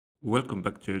Welcome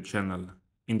back to your channel.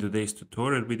 In today's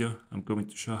tutorial video, I'm going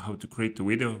to show how to create a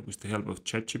video with the help of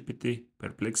ChatGPT,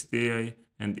 PerplexityAI,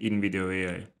 and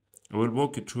InvideoAI. I will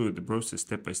walk you through the process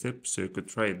step by step so you could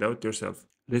try it out yourself.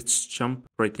 Let's jump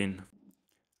right in.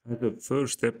 As the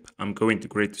first step, I'm going to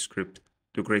create a script.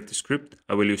 To create the script,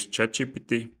 I will use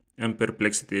ChatGPT and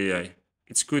PerplexityAI.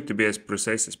 It's good to be as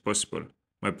precise as possible.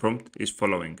 My prompt is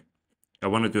following. I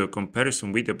want to do a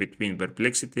comparison video between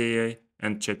PerplexityAI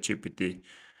and ChatGPT.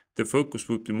 The focus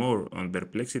would be more on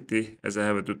Perplexity as I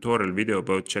have a tutorial video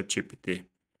about ChatGPT.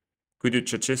 Could you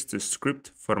suggest a script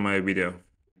for my video?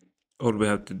 All we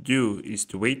have to do is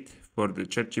to wait for the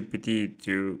ChatGPT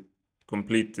to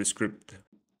complete the script.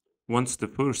 Once the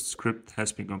first script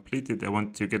has been completed, I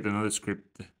want to get another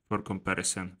script for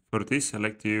comparison. For this, I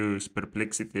like to use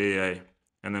Perplexity AI,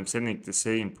 and I'm sending the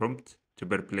same prompt to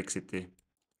Perplexity.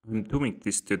 I'm doing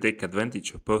this to take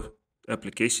advantage of both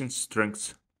applications'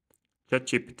 strengths.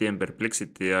 ChatGPT and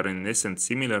Perplexity are in essence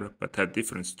similar but have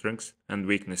different strengths and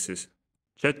weaknesses.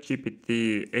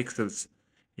 ChatGPT excels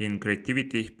in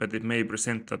creativity, but it may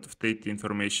present out-of-date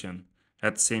information.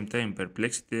 At the same time,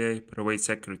 PerplexityAI provides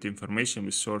accurate information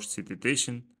with source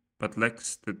citation, but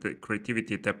lacks the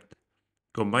creativity depth.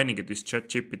 Combining it with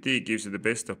ChatGPT gives you the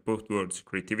best of both worlds,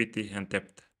 creativity and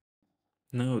depth.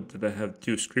 Now that I have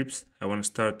two scripts, I want to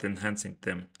start enhancing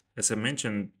them. As I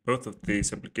mentioned, both of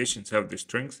these applications have their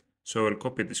strengths, so I'll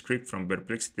copy the script from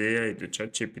PerplexityAI to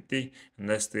ChatGPT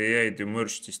and ask the AI to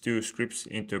merge these two scripts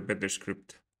into a better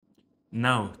script.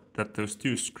 Now that those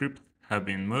two scripts have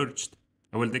been merged,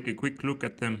 I will take a quick look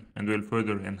at them and will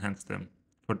further enhance them.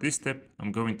 For this step,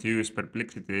 I'm going to use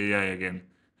PerplexityAI again.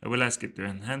 I will ask it to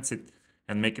enhance it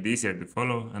and make it easier to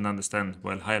follow and understand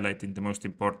while highlighting the most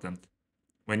important.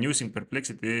 When using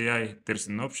PerplexityAI, there's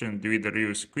an option to either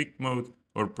use Quick Mode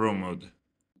or Pro Mode.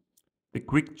 The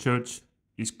Quick Search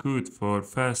is good for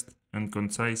fast and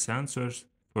concise answers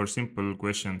for simple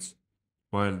questions,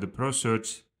 while the Pro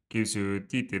Search gives you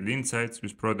detailed insights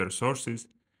with broader sources.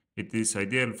 It is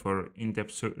ideal for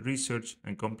in-depth research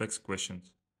and complex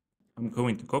questions. I'm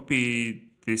going to copy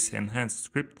this enhanced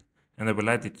script and I will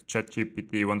add it to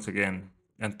ChatGPT once again.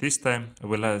 And this time I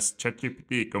will ask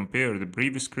ChatGPT compare the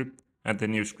previous script and the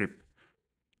new script.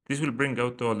 This will bring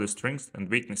out all the strengths and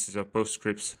weaknesses of both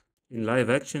scripts. In live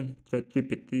action,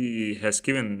 ChatGPT has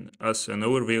given us an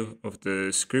overview of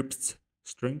the script's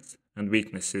strengths and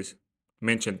weaknesses,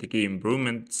 mentioned the key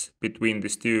improvements between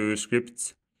these two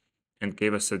scripts, and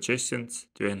gave us suggestions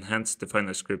to enhance the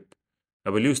final script. I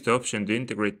will use the option to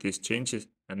integrate these changes,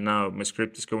 and now my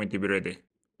script is going to be ready.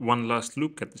 One last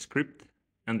look at the script,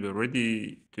 and we're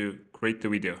ready to create the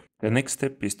video. The next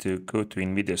step is to go to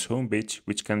InVideo's homepage,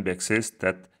 which can be accessed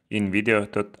at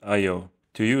InVideo.io.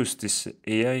 To use this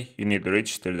AI, you need a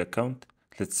registered account.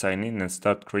 Let's sign in and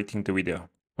start creating the video.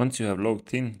 Once you have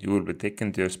logged in, you will be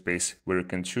taken to a space where you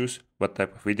can choose what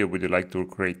type of video would you like to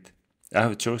create. I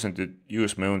have chosen to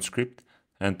use my own script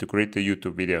and to create a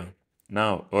YouTube video.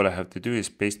 Now all I have to do is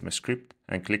paste my script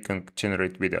and click on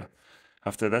generate video.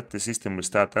 After that, the system will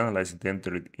start analyzing the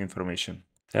entered information.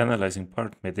 The analyzing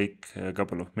part may take a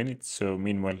couple of minutes, so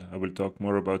meanwhile I will talk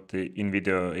more about the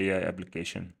InVideo AI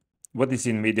application. What is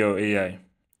InVideo AI?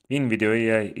 InVideo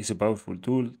AI is a powerful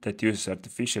tool that uses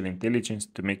artificial intelligence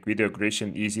to make video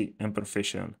creation easy and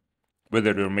professional.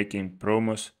 Whether you're making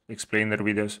promos, explainer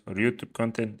videos, or YouTube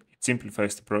content, it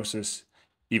simplifies the process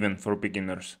even for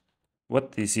beginners.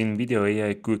 What is InVideo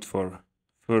AI good for?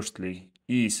 Firstly,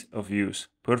 ease of use,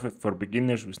 perfect for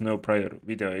beginners with no prior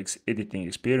video editing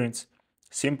experience.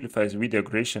 Simplifies video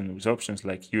creation with options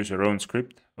like use your own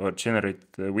script or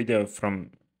generate the video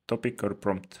from topic or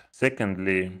prompt.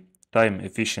 Secondly, time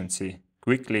efficiency,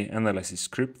 quickly analyzes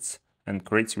scripts and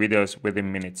creates videos within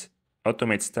minutes.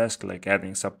 Automates tasks like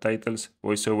adding subtitles,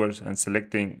 voiceovers, and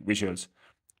selecting visuals.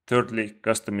 Thirdly,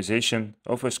 customization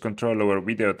offers control over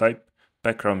video type,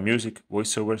 background music,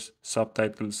 voiceovers,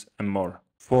 subtitles, and more.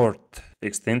 Fourth,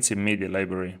 extensive media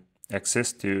library.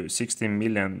 Access to 16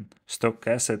 million stock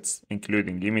assets,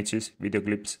 including images, video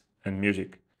clips, and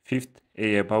music. Fifth,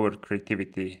 AI-powered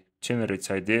creativity. Generates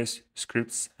ideas,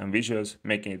 scripts, and visuals,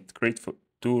 making it a great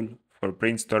tool for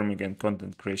brainstorming and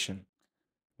content creation.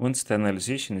 Once the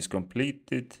analysis is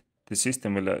completed, the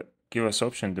system will give us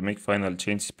option to make final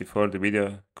changes before the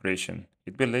video creation.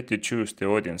 It will let you choose the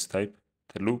audience type,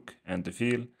 the look and the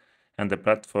feel, and the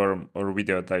platform or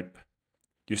video type.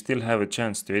 You still have a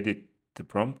chance to edit the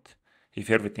prompt. If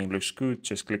everything looks good,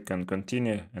 just click on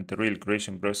continue and the real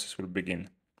creation process will begin.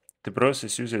 The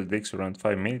process usually takes around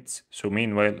 5 minutes, so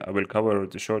meanwhile I will cover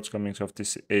the shortcomings of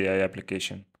this AI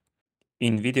application.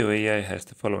 InVideo AI has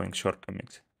the following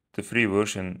shortcomings. The free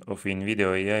version of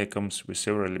InvideoAI comes with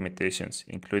several limitations,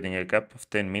 including a cap of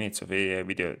 10 minutes of AI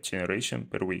video generation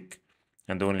per week,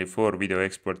 and only 4 video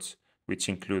exports, which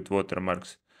include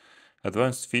watermarks.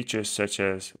 Advanced features such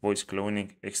as voice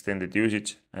cloning, extended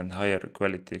usage, and higher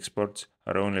quality exports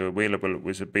are only available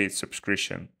with a paid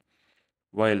subscription.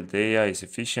 While the AI is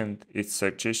efficient, its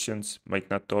suggestions might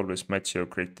not always match your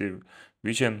creative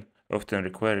vision, often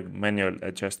requiring manual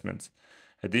adjustments.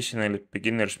 Additionally,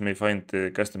 beginners may find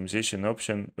the customization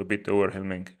option a bit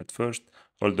overwhelming at first,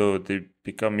 although they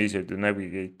become easier to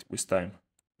navigate with time.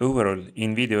 Overall,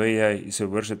 InvideoAI is a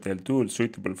versatile tool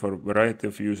suitable for a variety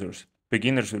of users.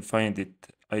 Beginners will find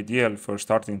it ideal for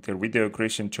starting their video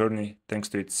creation journey thanks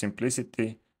to its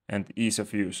simplicity and ease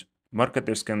of use.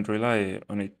 Marketers can rely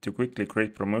on it to quickly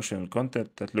create promotional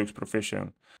content that looks professional.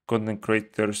 Content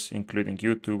creators, including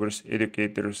YouTubers,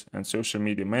 educators, and social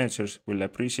media managers, will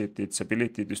appreciate its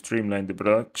ability to streamline the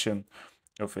production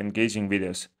of engaging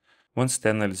videos. Once the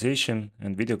analysis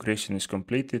and video creation is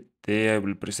completed, the AI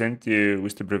will present you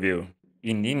with the preview.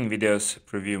 In InVideo's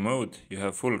preview mode, you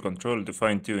have full control to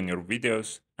fine-tune your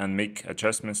videos and make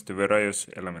adjustments to various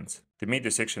elements. The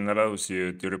media section allows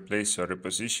you to replace or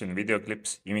reposition video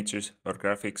clips, images, or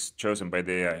graphics chosen by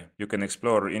the AI. You can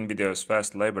explore InVideo's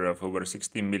vast library of over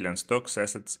 16 million stock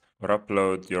assets or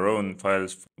upload your own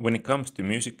files. When it comes to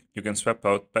music, you can swap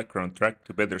out background track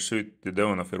to better suit the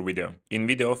tone of your video.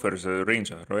 InVideo offers a range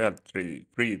of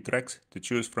royalty-free tracks to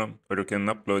choose from, or you can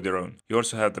upload your own. You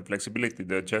also have the flexibility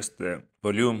to adjust the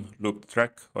volume, loop the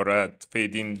track, or add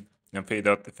fade-in and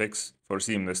fade-out effects for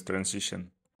seamless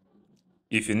transition.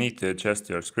 If you need to adjust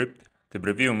your script, the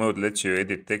preview mode lets you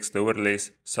edit text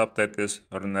overlays, subtitles,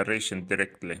 or narration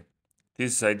directly.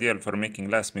 This is ideal for making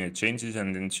last-minute changes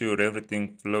and ensure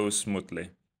everything flows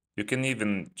smoothly. You can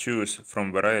even choose from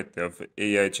a variety of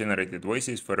AI-generated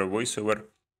voices for a voiceover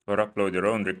or upload your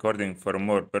own recording for a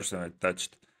more personal touch.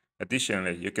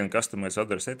 Additionally, you can customize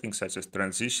other settings such as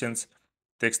transitions,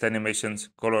 text animations,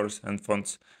 colors, and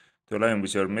fonts to align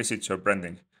with your message or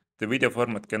branding. The video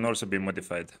format can also be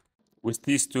modified. With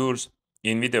these tools,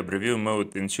 InVideo Preview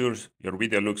Mode ensures your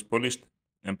video looks polished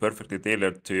and perfectly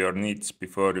tailored to your needs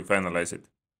before you finalize it.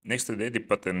 Next to the edit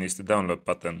button is the download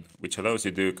button, which allows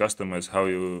you to customize how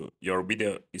your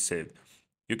video is saved.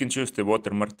 You can choose the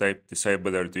watermark type, decide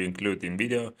whether to include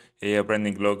InVideo, AI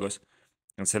branding logos,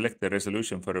 and select the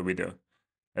resolution for a video.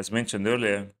 As mentioned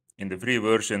earlier, in the free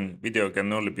version, video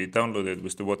can only be downloaded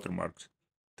with the watermarks.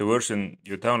 The version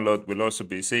you download will also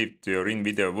be saved to your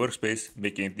InVideo workspace,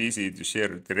 making it easy to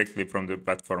share directly from the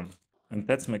platform. And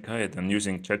that's my guide on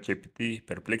using ChatGPT,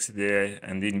 PerplexityAI,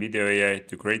 and InvideoAI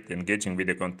to create engaging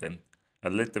video content.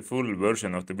 I'll let the full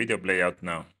version of the video play out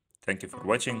now. Thank you for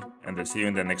watching, and I'll see you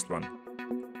in the next one.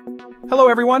 Hello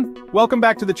everyone, welcome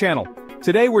back to the channel.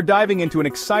 Today we're diving into an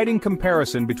exciting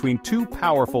comparison between two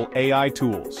powerful AI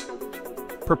tools,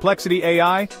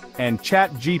 PerplexityAI and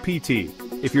ChatGPT.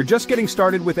 If you're just getting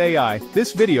started with AI,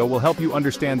 this video will help you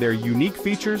understand their unique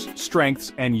features,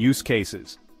 strengths, and use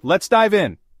cases. Let's dive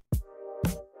in.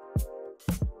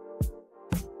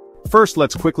 First,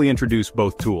 let's quickly introduce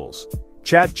both tools.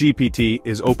 ChatGPT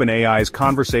is OpenAI's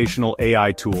conversational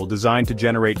AI tool designed to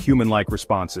generate human-like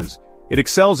responses. It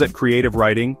excels at creative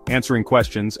writing, answering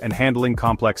questions, and handling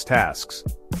complex tasks.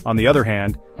 On the other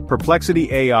hand,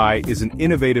 PerplexityAI is an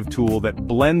innovative tool that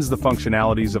blends the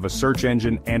functionalities of a search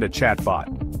engine and a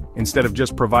chatbot. Instead of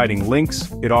just providing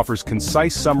links, it offers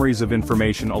concise summaries of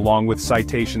information along with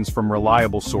citations from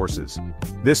reliable sources.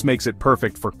 This makes it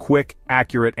perfect for quick,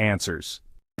 accurate answers.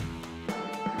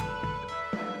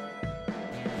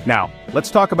 Now,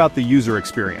 let's talk about the user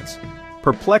experience.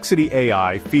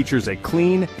 PerplexityAI features a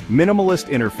clean, minimalist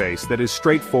interface that is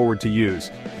straightforward to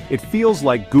use. It feels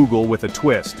like Google with a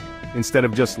twist. Instead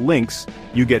of just links,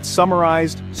 you get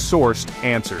summarized, sourced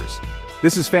answers.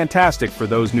 This is fantastic for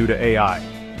those new to AI.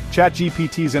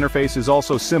 ChatGPT's interface is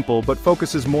also simple but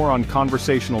focuses more on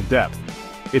conversational depth.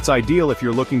 It's ideal if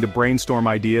you're looking to brainstorm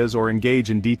ideas or engage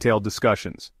in detailed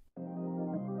discussions.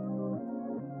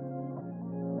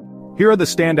 Here are the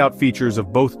standout features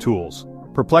of both tools.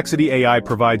 PerplexityAI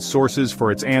provides sources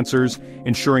for its answers,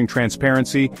 ensuring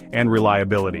transparency and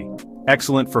reliability.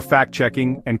 Excellent for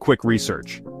fact-checking and quick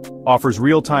research. Offers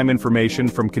real-time information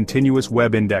from continuous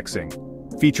web indexing.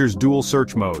 Features dual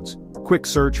search modes, quick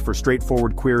search for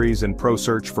straightforward queries and pro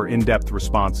search for in-depth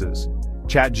responses.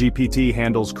 ChatGPT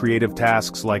handles creative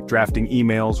tasks like drafting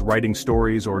emails, writing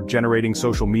stories, or generating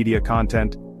social media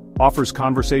content. Offers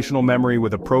conversational memory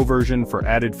with a pro version for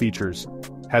added features.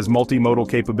 Has multimodal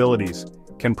capabilities.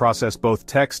 Can process both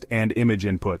text and image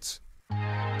inputs.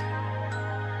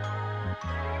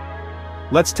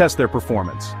 Let's test their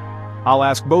performance. I'll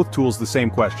ask both tools the same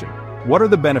question. What are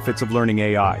the benefits of learning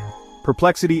AI?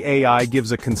 Perplexity AI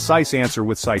gives a concise answer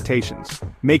with citations,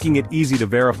 making it easy to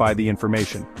verify the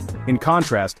information. In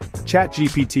contrast,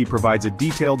 ChatGPT provides a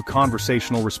detailed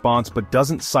conversational response but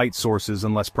doesn't cite sources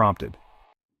unless prompted.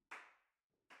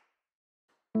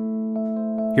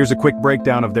 Here's a quick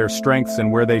breakdown of their strengths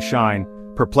and where they shine.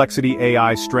 Perplexity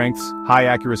AI strengths: high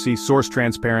accuracy, source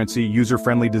transparency,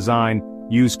 user-friendly design,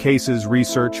 use cases,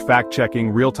 research, fact-checking,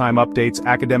 real-time updates,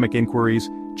 academic inquiries.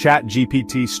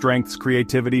 ChatGPT strengths: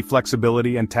 creativity,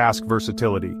 flexibility, and task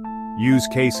versatility. Use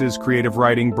cases, creative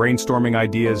writing, brainstorming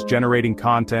ideas, generating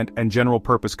content, and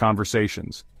general-purpose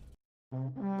conversations.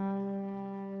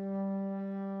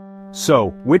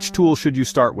 So, which tool should you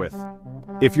start with?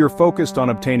 If you're focused on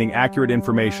obtaining accurate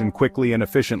information quickly and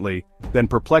efficiently, then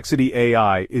Perplexity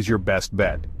AI is your best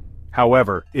bet.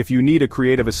 However, if you need a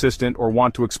creative assistant or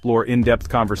want to explore in-depth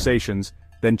conversations,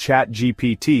 then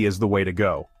ChatGPT is the way to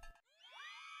go.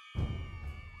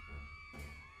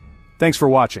 Thanks for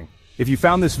watching. If you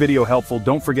found this video helpful,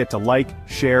 don't forget to like,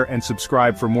 share, and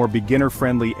subscribe for more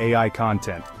beginner-friendly AI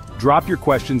content. Drop your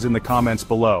questions in the comments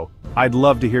below. I'd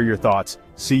love to hear your thoughts.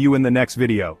 See you in the next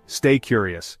video. Stay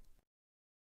curious.